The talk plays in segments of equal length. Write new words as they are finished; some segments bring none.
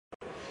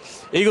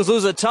Eagles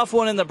lose a tough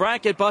one in the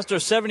bracket buster,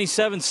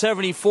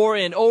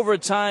 77-74 in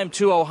overtime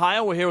to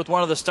Ohio. We're here with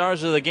one of the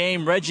stars of the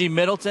game. Reggie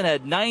Middleton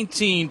had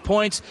 19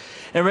 points.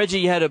 And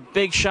Reggie, you had a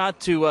big shot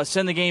to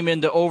send the game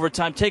into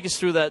overtime. Take us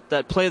through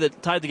that play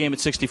that tied the game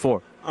at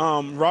 64.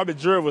 Robert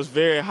Drew was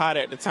very hot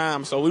at the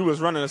time, so we was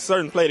running a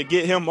certain play to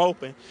get him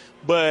open.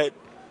 But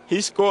he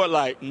scored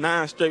like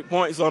 9 straight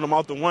points on him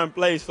off the one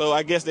play, so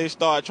I guess they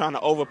started trying to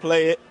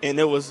overplay it, and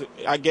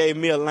I gave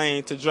me a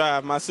lane to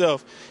drive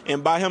myself.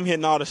 And by him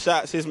hitting all the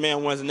shots, his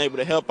man wasn't able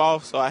to help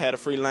off, so I had a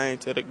free lane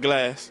to the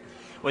glass.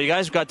 Well, you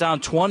guys got down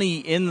 20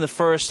 in the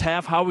first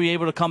half. How were you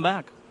able to come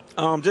back?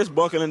 Just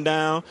buckling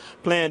down,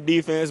 playing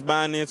defense,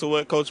 buying into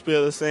what Coach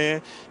Pill is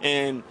saying,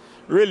 and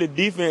really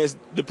defense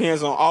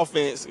depends on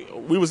offense.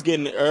 We was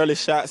getting the early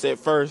shots at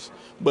first,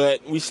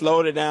 but we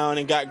slowed it down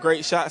and got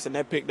great shots, and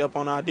that picked up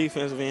on our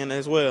defensive end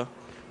as well.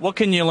 What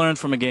can you learn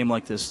from a game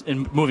like this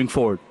in moving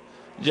forward?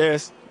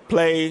 Just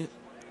play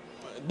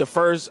the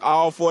first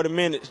all 40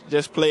 minutes.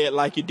 Just play it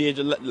like you did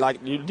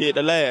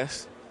the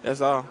last. That's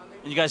all.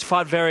 You guys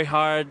fought very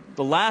hard.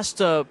 The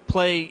last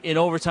play in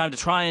overtime to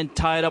try and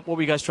tie it up, what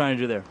were you guys trying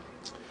to do there?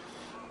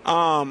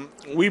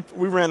 We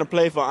ran a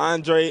play for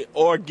Andre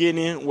or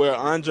Gideon where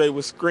Andre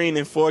was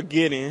screening for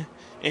Gideon,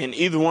 and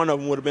either one of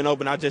them would have been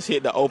open. I just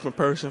hit the open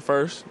person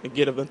first and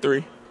get him a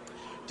 3.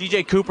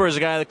 DJ Cooper is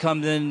a guy that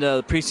comes in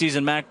the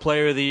preseason MAC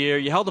Player of the Year.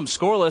 You held him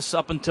scoreless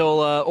up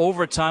until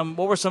overtime.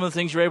 What were some of the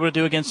things you were able to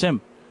do against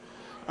him?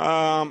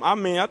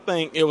 I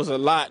think it was a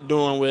lot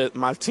doing with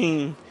my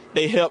team.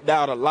 They helped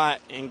out a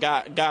lot and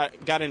got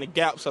in the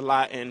gaps a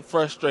lot and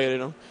frustrated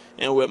them.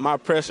 And with my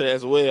pressure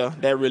as well,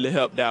 that really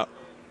helped out.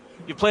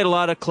 You played a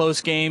lot of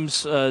close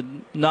games.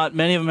 Not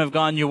many of them have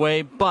gone your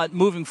way. But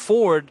moving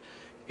forward,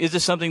 is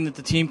this something that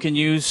the team can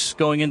use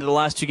going into the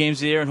last 2 games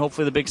of the year and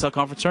hopefully the Big South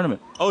Conference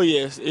tournament? Oh,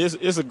 yes.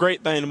 It's a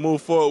great thing to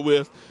move forward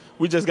with.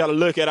 We just got to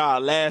look at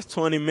our last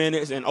 20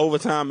 minutes in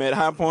overtime at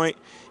High Point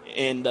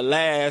and the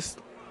last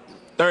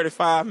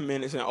 35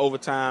 minutes in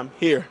overtime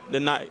here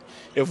tonight.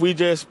 If we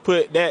just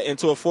put that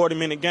into a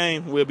 40-minute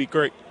game, we'll be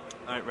great.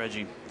 All right,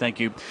 Reggie. Thank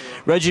you.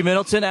 Reggie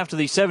Middleton after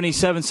the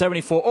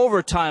 77-74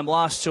 overtime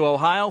loss to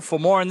Ohio. For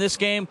more on this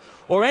game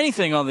or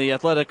anything on the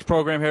athletics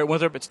program here at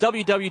Winthrop, it's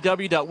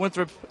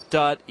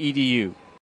www.winthrop.edu.